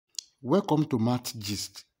Welcome to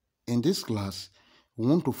Mathgist. In this class, we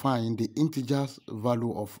want to find the integers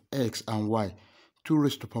value of x and y. 2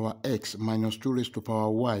 raised to power x minus 2 raised to power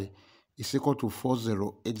y is equal to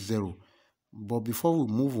 4080. But before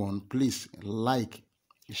we move on, please like,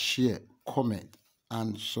 share, comment,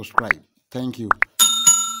 and subscribe. Thank you.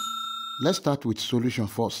 Let's start with solution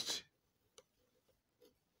first.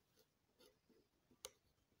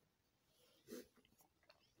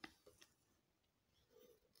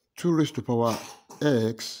 Two raised to power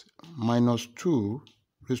x minus 2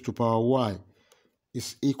 raised to power y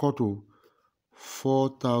is equal to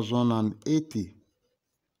 4080.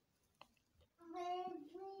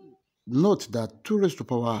 Note that 2 raised to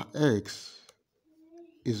power x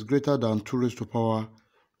is greater than 2 raised to power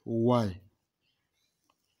y.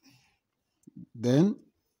 Then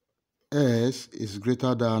s is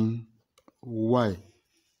greater than y.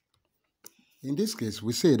 In this case,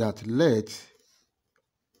 we say that let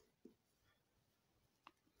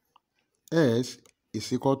s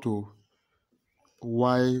is equal to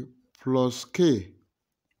y plus k.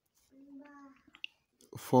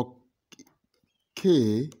 For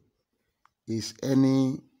k is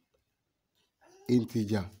any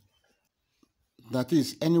integer. That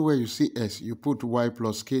is, anywhere you see s, you put y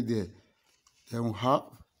plus k there. Then we have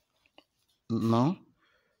now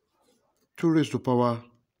 2 raised to power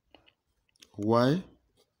y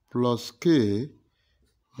plus k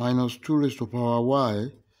minus 2 raised to power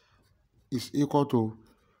y is equal to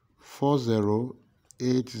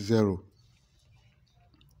 4080.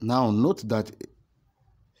 Now note that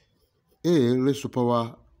a raised to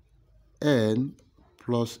power n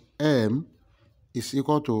plus m is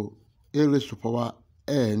equal to a raised to power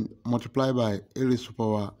n multiplied by a raised to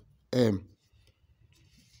power m.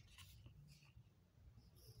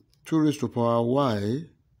 2 raised to power y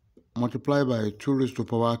multiplied by 2 raised to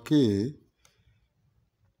power k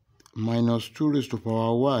minus 2 raised to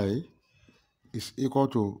power y is equal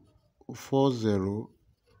to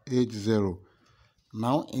 4080.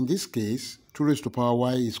 Now, in this case, 2 raised to power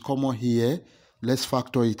y is common here. Let's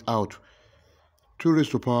factor it out. 2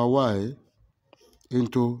 raised to power y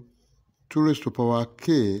into 2 raised to power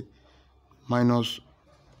k minus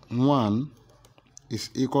 1 is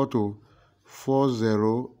equal to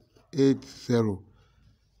 4080.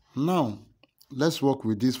 Now, let's work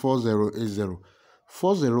with this 4080.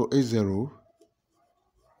 4080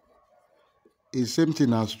 is same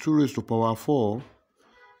thing as 2 raised to power 4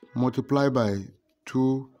 multiplied by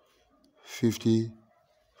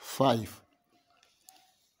 255.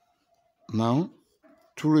 Now,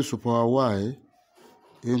 2 raised to power y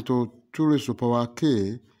into 2 raised to power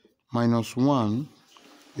k minus 1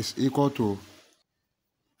 is equal to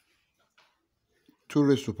 2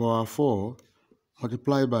 raised to power 4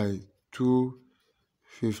 multiplied by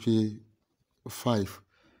 255.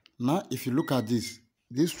 Now, if you look at this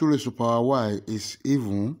 2 raised to power y is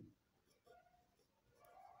even,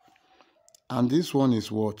 and this one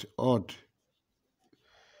is what? Odd.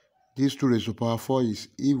 This 2 raised to power 4 is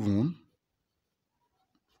even,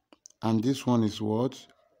 and this one is what?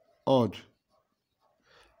 Odd.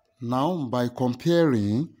 Now, by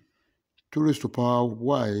comparing, 2 raised to power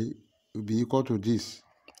y will be equal to this,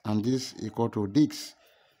 and this equal to this.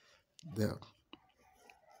 There.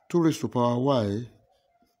 2 raised to power y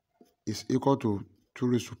is equal to 2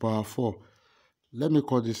 raised to power 4. Let me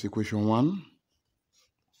call this equation 1.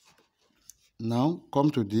 Now,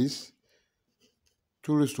 come to this.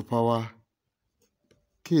 2 raised to power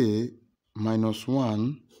k minus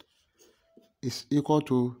 1 is equal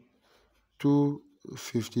to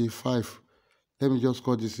 255. Let me just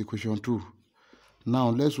call this equation 2. Now,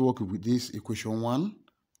 let's work with this equation 1.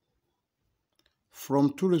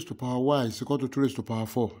 From 2 raised to power y is equal to 2 raised to power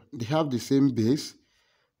 4. They have the same base.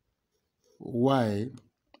 Y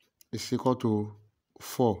is equal to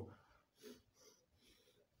 4.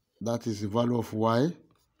 That is the value of y.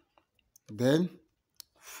 Then,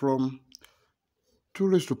 from 2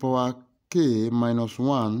 raised to power k minus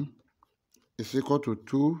 1 is equal to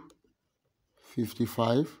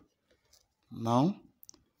 255. Now,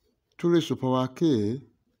 2 raised to power k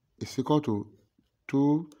is equal to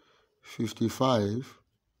 255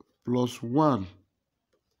 plus 1.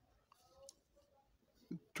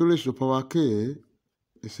 2 raised to power k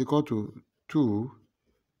is equal to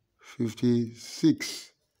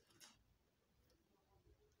 256.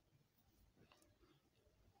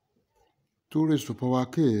 2 raised to power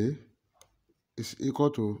k is equal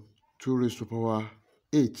to 2 raised to power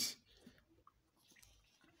 8.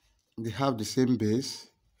 They have the same base.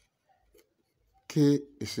 K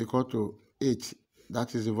is equal to 8.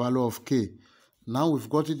 That is the value of k. Now we've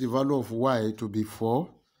got the value of y to be 4.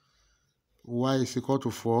 Y is equal to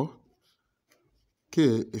 4.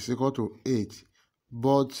 k is equal to 8,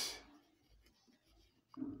 but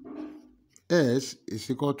s is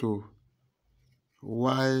equal to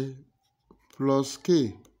y plus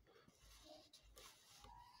k.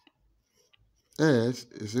 S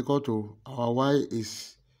is equal to, our y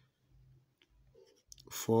is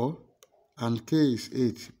 4 and k is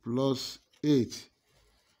 8 plus 8.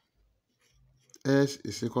 S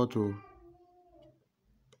is equal to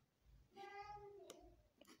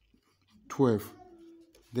 12.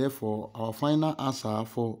 Therefore, our final answer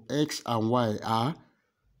for x and y are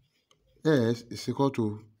s is equal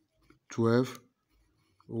to 12,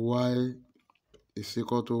 y is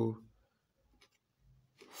equal to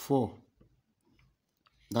 4.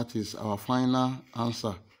 That is our final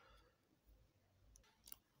answer.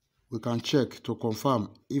 We can check to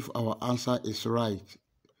confirm if our answer is right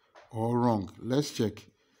or wrong. Let's check.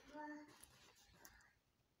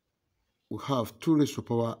 We have 2 raised to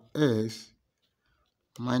power s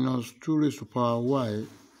minus 2 raised to power y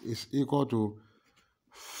is equal to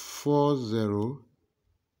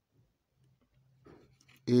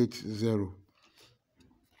 4080.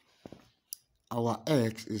 Our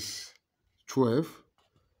x is 12.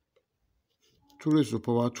 2 raised to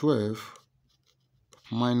power 12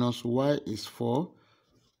 minus y is 4.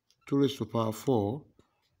 2 raised to power 4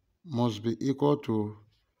 must be equal to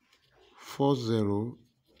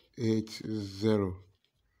 4080.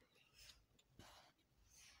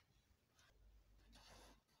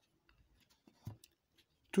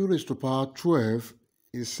 2 raised to power 12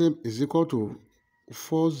 is equal to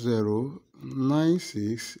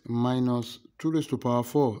 4096 minus 2 raised to power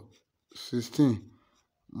 4, 16,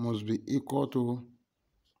 must be equal to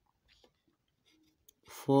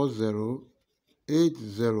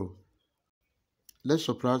 4080. Let's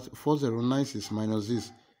subtract 4096 minus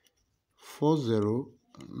this.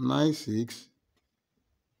 4096,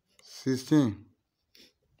 16.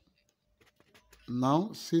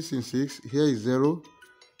 Now 6 in 6, here is 0.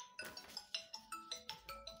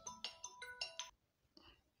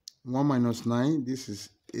 1 minus 9, this is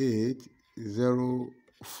 8, 0,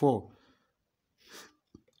 4.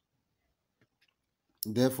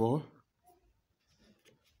 Therefore,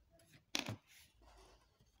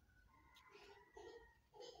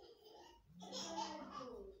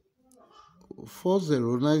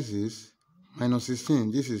 4096 minus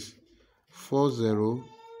 16, this is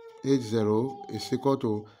 4080 is equal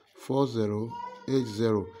to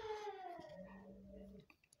 4080.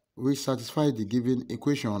 We satisfy the given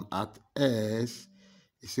equation at s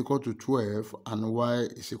is equal to 12 and y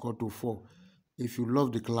is equal to 4. If you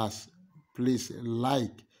love the class, please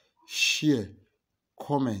like, share,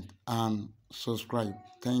 comment, and subscribe.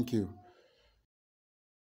 Thank you.